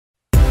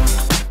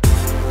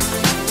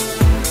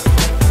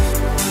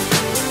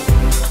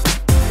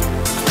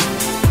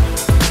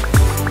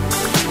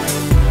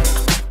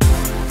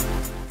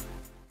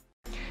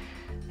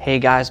Hey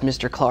guys,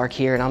 Mr. Clark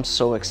here, and I'm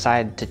so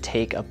excited to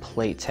take a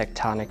plate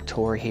tectonic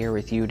tour here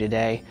with you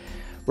today.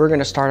 We're going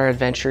to start our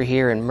adventure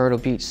here in Myrtle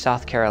Beach,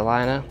 South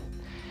Carolina,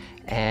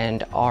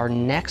 and our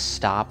next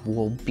stop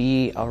will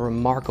be a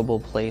remarkable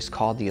place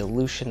called the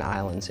Aleutian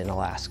Islands in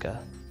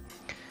Alaska.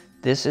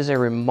 This is a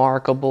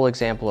remarkable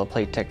example of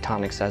plate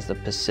tectonics, as the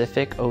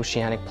Pacific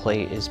Oceanic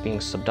Plate is being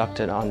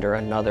subducted under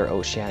another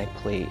oceanic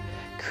plate,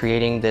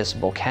 creating this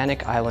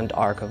volcanic island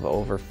arc of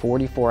over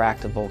 44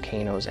 active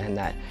volcanoes and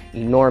that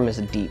enormous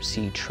deep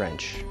sea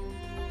trench.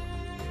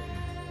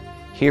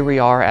 Here we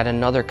are at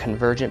another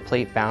convergent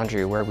plate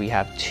boundary where we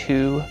have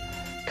two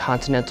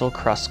continental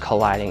crusts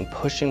colliding,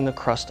 pushing the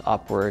crust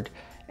upward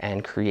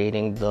and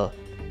creating the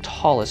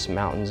tallest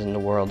mountains in the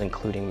world,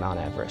 including Mount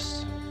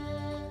Everest.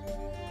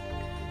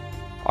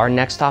 Our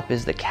next stop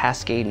is the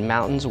Cascade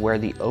Mountains, where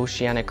the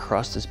oceanic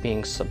crust is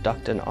being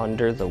subducted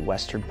under the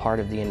western part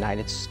of the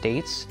United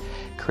States,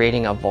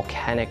 creating a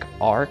volcanic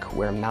arc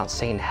where Mount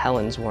St.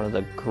 Helens, one of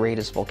the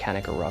greatest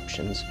volcanic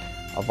eruptions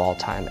of all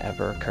time,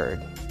 ever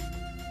occurred.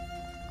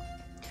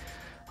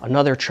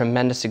 Another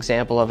tremendous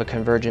example of a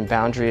convergent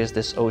boundary is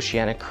this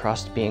oceanic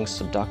crust being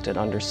subducted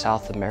under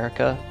South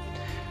America,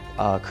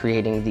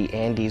 creating the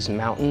Andes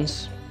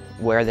Mountains,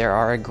 where there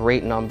are a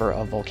great number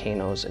of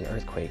volcanoes and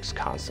earthquakes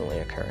constantly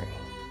occurring.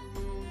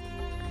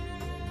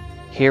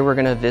 Here we're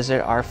going to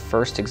visit our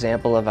first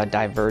example of a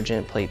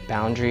divergent plate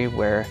boundary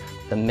where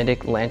the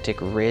Mid-Atlantic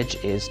Ridge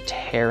is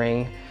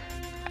tearing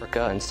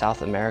Africa and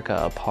South America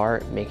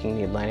apart, making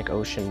the Atlantic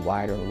Ocean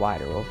wider and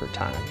wider over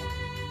time.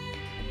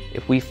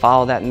 If we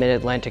follow that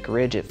Mid-Atlantic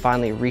Ridge, it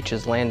finally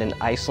reaches land in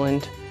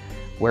Iceland,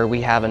 where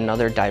we have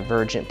another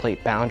divergent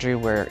plate boundary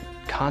where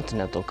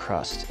continental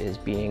crust is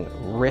being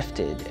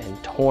rifted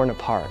and torn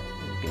apart.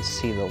 You can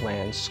see the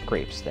land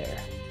scrapes there.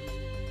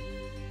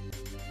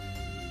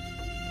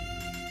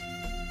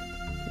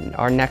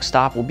 Our next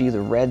stop will be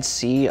the Red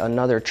Sea,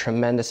 another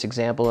tremendous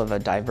example of a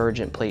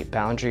divergent plate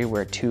boundary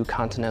where two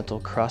continental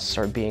crusts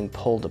are being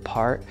pulled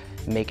apart,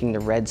 making the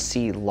Red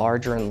Sea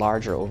larger and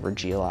larger over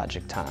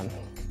geologic time.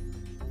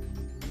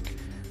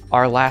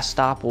 Our last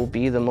stop will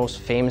be the most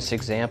famous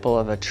example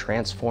of a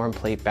transformed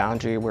plate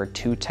boundary where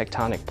two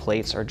tectonic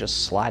plates are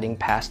just sliding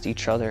past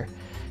each other,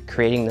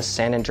 creating the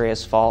San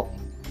Andreas Fault.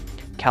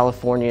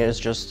 California is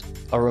just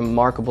a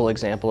remarkable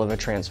example of a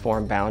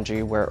transformed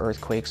boundary where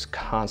earthquakes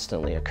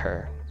constantly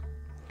occur.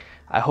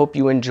 I hope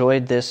you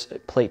enjoyed this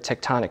plate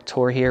tectonic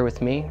tour here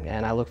with me,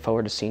 and I look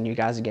forward to seeing you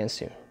guys again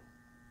soon.